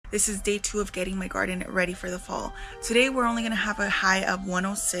This is day 2 of getting my garden ready for the fall. Today we're only gonna have a high of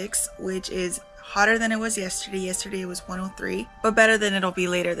 106, which is hotter than it was yesterday. Yesterday it was 103, but better than it'll be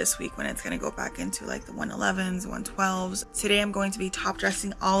later this week when it's gonna go back into like the 111s, 112s. Today I'm going to be top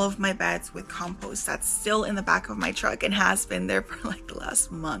dressing all of my beds with compost that's still in the back of my truck and has been there for like the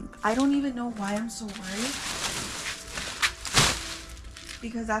last month. I don't even know why I'm so worried,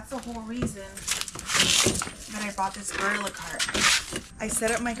 because that's the whole reason that I bought this Gorilla Cart. I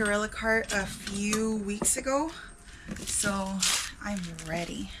set up my Gorilla Cart a few weeks ago, so I'm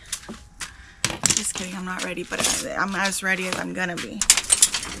ready. Just kidding, I'm not ready, but I'm as ready as I'm gonna be.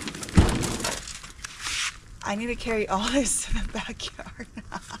 I need to carry all this to the backyard.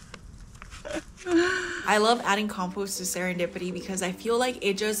 I love adding compost to Serendipity because I feel like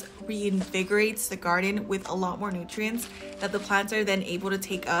it just reinvigorates the garden with a lot more nutrients that the plants are then able to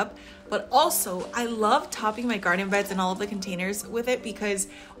take up. But also, I love topping my garden beds and all of the containers with it because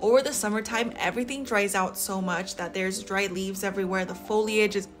over the summertime, everything dries out so much that there's dry leaves everywhere. The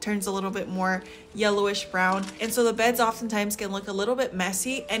foliage turns a little bit more yellowish brown. And so the beds oftentimes can look a little bit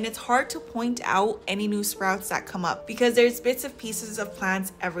messy, and it's hard to point out any new sprouts that come up because there's bits and pieces of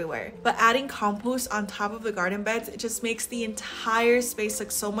plants everywhere. But adding compost on top of the garden beds, it just makes the entire space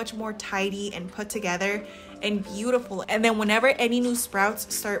look so much more tidy and put together and beautiful. And then whenever any new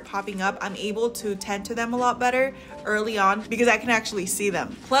sprouts start popping up, I'm able to tend to them a lot better early on because I can actually see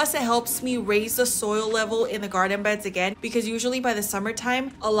them. Plus, it helps me raise the soil level in the garden beds again, because usually by the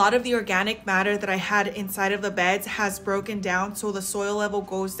summertime, a lot of the organic matter that I had inside of the beds has broken down, so the soil level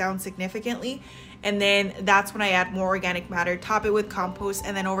goes down significantly. And then that's when I add more organic matter, top it with compost,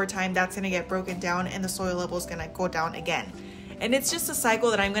 and then over time that's gonna get broken down and the soil level is gonna go down again. And it's just a cycle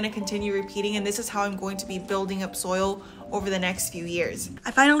that I'm going to continue repeating, and this is how I'm going to be building up soil over the next few years.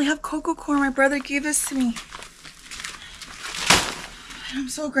 I finally have cocoa coir. My brother gave this to me. And I'm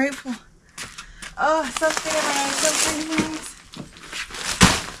so grateful. Oh, something around, something nice.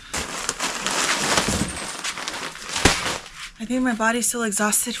 I think my body's still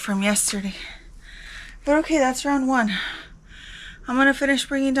exhausted from yesterday. But okay, that's round 1. I'm going to finish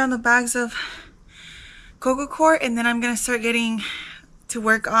bringing down the bags of cocoa coir, and then I'm gonna start getting to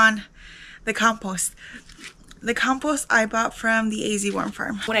work on the compost. The compost I bought from the AZ Worm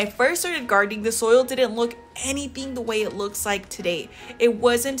Farm. When I first started gardening, the soil didn't look anything the way it looks like today. It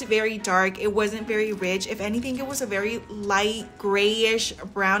wasn't very dark, it wasn't very rich. If anything, it was a very light grayish,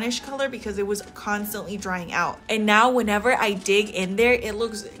 brownish color because it was constantly drying out. And now whenever I dig in there, it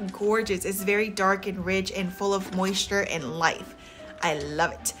looks gorgeous. It's very dark and rich and full of moisture and life. I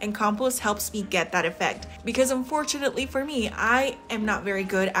love it. And compost helps me get that effect because unfortunately for me, I am not very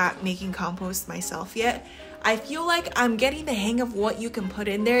good at making compost myself yet. I feel like I'm getting the hang of what you can put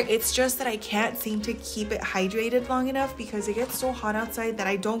in there. It's just that I can't seem to keep it hydrated long enough because it gets so hot outside that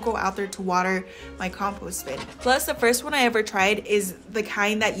I don't go out there to water my compost bin. Plus, the first one I ever tried is the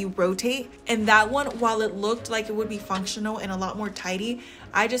kind that you rotate. And that one, while it looked like it would be functional and a lot more tidy,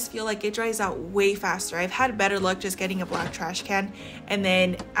 I just feel like it dries out way faster. I've had better luck just getting a black trash can and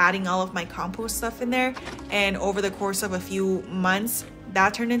then adding all of my compost stuff in there. And over the course of a few months,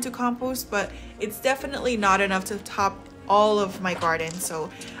 that turned into compost, but it's definitely not enough to top all of my garden. So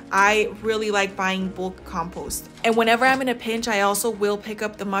I really like buying bulk compost. And whenever I'm in a pinch, I also will pick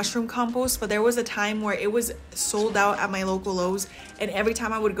up the mushroom compost, but there was a time where it was sold out at my local Lowe's, and every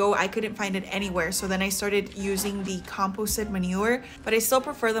time I would go, I couldn't find it anywhere. So then I started using the composted manure, but I still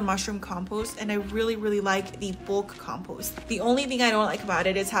prefer the mushroom compost, and I really, really like the bulk compost. The only thing I don't like about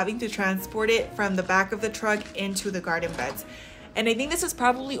it is having to transport it from the back of the truck into the garden beds. And I think this is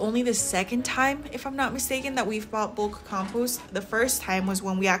probably only the second time, if I'm not mistaken, that we've bought bulk compost. The first time was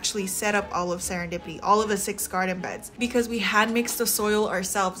when we actually set up all of Serendipity, all of the 6 garden beds, because we had mixed the soil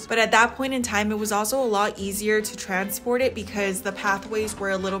ourselves. But at that point in time, it was also a lot easier to transport it because the pathways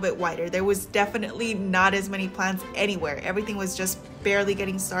were a little bit wider. There was definitely not as many plants anywhere. Everything was just barely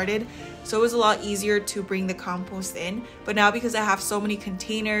getting started. So it was a lot easier to bring the compost in. But now because I have so many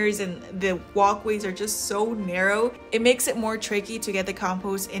containers and the walkways are just so narrow, it makes it more tricky to get the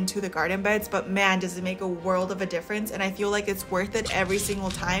compost into the garden beds. But man, does it make a world of a difference. And I feel like it's worth it every single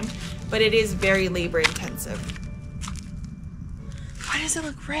time, but it is very labor intensive. Why does it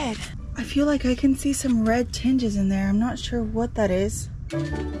look red? I feel like I can see some red tinges in there. I'm not sure what that is.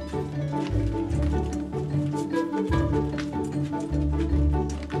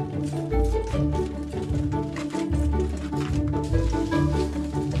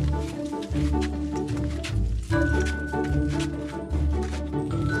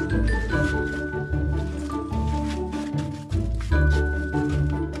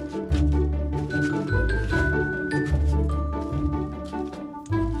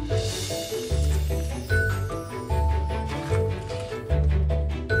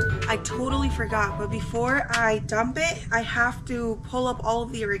 I totally forgot, but before I dump it, I have to pull up all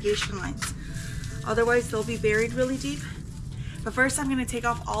of the irrigation lines. Otherwise, they'll be buried really deep. But first, I'm gonna take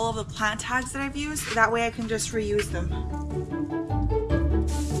off all of the plant tags that I've used. That way I can just reuse them.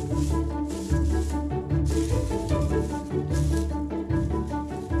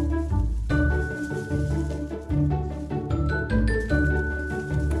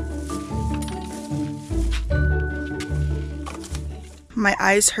 My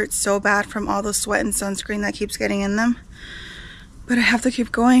eyes hurt so bad from all the sweat and sunscreen that keeps getting in them. But I have to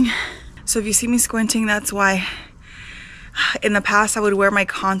keep going. So if you see me squinting, that's why. In the past, I would wear my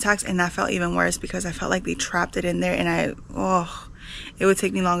contacts and that felt even worse because I felt like they trapped it in there and it would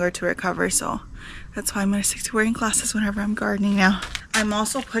take me longer to recover. So that's why I'm gonna stick to wearing glasses whenever I'm gardening now. I'm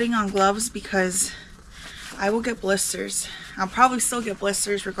also putting on gloves because I will get blisters. I'll probably still get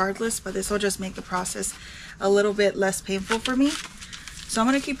blisters regardless, but this will just make the process a little bit less painful for me. So I'm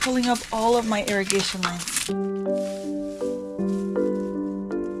gonna keep pulling up all of my irrigation lines.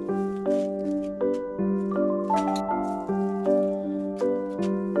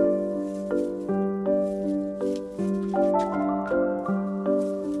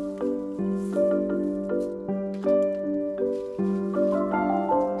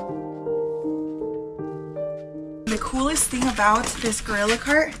 The coolest thing about this Gorilla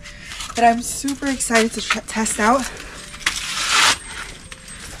Cart that I'm super excited to test out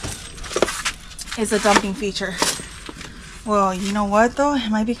is the dumping feature. Well, you know what though? It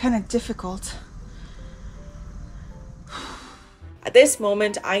might be kind of difficult. At this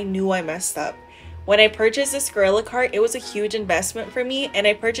moment, I knew I messed up. When I purchased this Gorilla Cart, it was a huge investment for me, and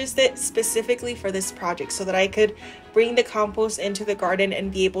I purchased it specifically for this project so that I could bring the compost into the garden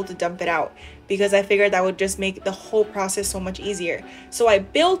and be able to dump it out, because I figured that would just make the whole process so much easier. So I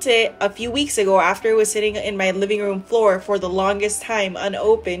built it a few weeks ago after it was sitting in my living room floor for the longest time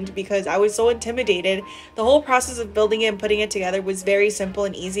unopened because I was so intimidated. The whole process of building it and putting it together was very simple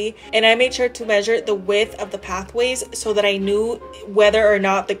and easy, and I made sure to measure the width of the pathways so that I knew whether or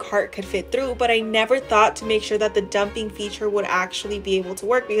not the cart could fit through, but I never thought to make sure that the dumping feature would actually be able to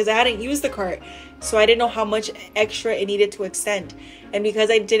work because I hadn't used the cart. So I didn't know how much extra it needed to extend. And because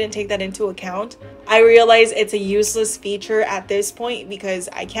I didn't take that into account, I realized it's a useless feature at this point because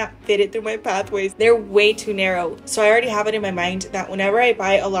I can't fit it through my pathways. They're way too narrow. So I already have it in my mind that whenever I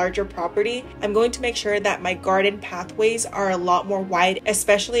buy a larger property, I'm going to make sure that my garden pathways are a lot more wide,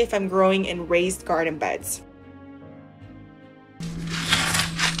 especially if I'm growing in raised garden beds.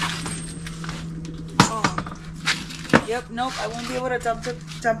 Yep, nope, I won't be able to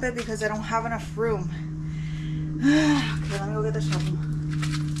dump it because I don't have enough room. Okay, let me go get the shovel.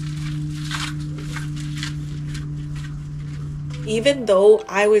 Even though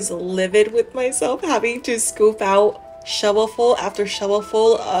I was livid with myself having to scoop out shovelful after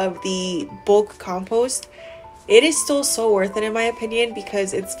shovelful of the bulk compost, it is still so worth it in my opinion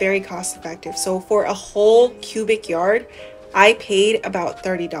because it's very cost effective. So for a whole cubic yard, I paid about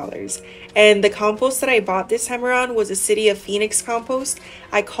 $30. And the compost that I bought this time around was a City of Phoenix compost.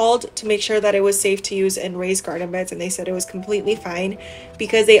 I called to make sure that it was safe to use in raised garden beds, and they said it was completely fine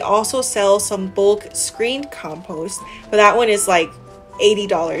because they also sell some bulk screened compost, but that one is like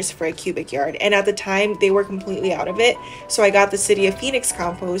 $80 for a cubic yard. And at the time they were completely out of it. So I got the City of Phoenix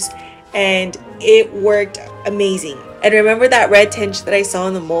compost and it worked amazing. And remember that red tinge that I saw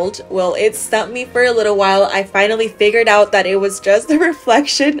in the mulch? Well, it stumped me for a little while. I finally figured out that it was just the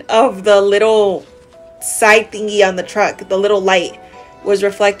reflection of the little side thingy on the truck. The little light was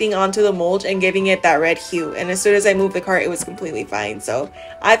reflecting onto the mulch and giving it that red hue. And as soon as I moved the cart, it was completely fine. So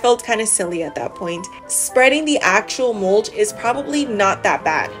I felt kind of silly at that point. Spreading the actual mulch is probably not that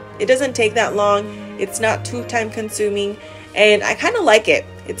bad. It doesn't take that long. It's not too time consuming. And I kind of like it.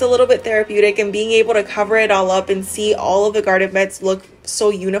 It's a little bit therapeutic, and being able to cover it all up and see all of the garden beds look so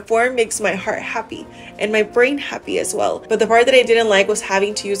uniform makes my heart happy and my brain happy as well. But the part that I didn't like was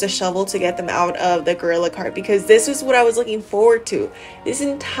having to use a shovel to get them out of the Gorilla Cart, because this was what I was looking forward to. This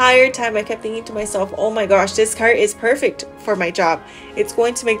entire time I kept thinking to myself, oh my gosh, this cart is perfect for my job. It's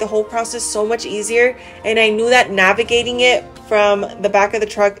going to make the whole process so much easier. And I knew that navigating it from the back of the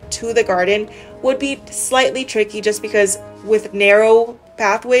truck to the garden would be slightly tricky just because with narrow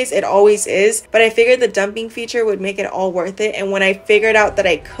pathways it always is, but I figured the dumping feature would make it all worth it. And when I figured out that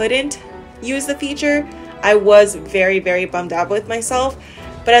I couldn't use the feature, I was very bummed out with myself.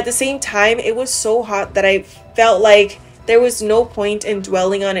 But at the same time, it was so hot that I felt like there was no point in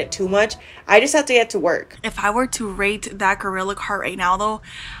dwelling on it too much. I just had to get to work. If I were to rate that Gorilla Cart right now though,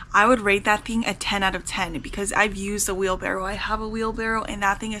 I would rate that thing a 10 out of 10 because I've used a wheelbarrow. I have a wheelbarrow and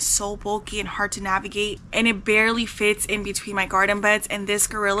that thing is so bulky and hard to navigate, and it barely fits in between my garden beds. And this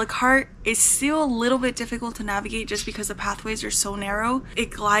Gorilla Cart is still a little bit difficult to navigate just because the pathways are so narrow.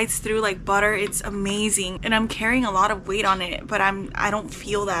 It glides through like butter. It's amazing, and I'm carrying a lot of weight on it, but I don't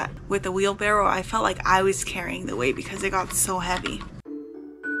feel that with the wheelbarrow. I felt like I was carrying the weight because it got so heavy.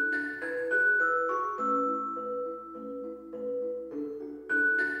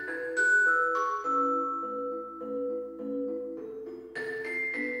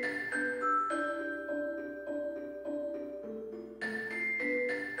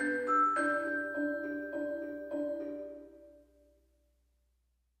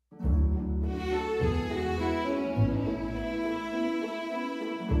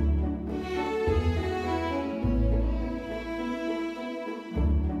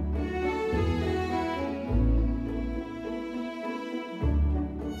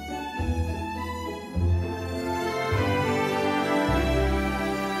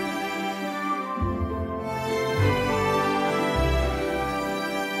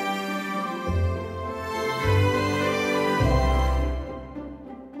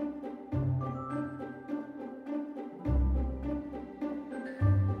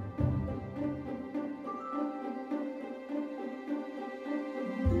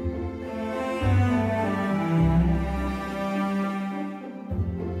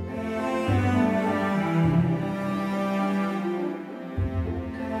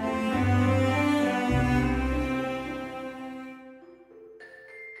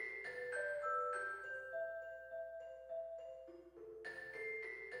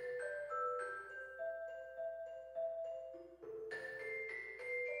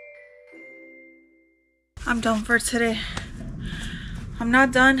 I'm done for today. I'm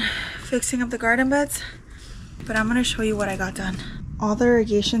not done fixing up the garden beds, but I'm gonna show you what I got done. All the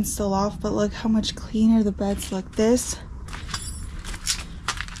irrigation's still off, but look how much cleaner the beds look. This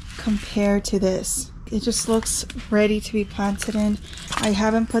compared to this, it just looks ready to be planted in. I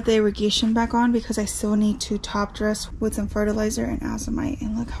haven't put the irrigation back on because I still need to top dress with some fertilizer and azomite,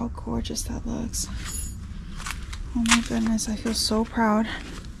 and look how gorgeous that looks. Oh my goodness, I feel so proud.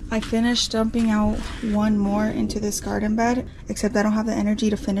 I finished dumping out one more into this garden bed, except I don't have the energy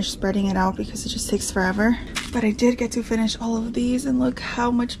to finish spreading it out because it just takes forever. But I did get to finish all of these, and look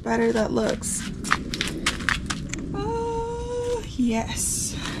how much better that looks. Oh,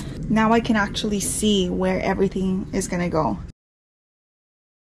 yes. Now I can actually see where everything is gonna go.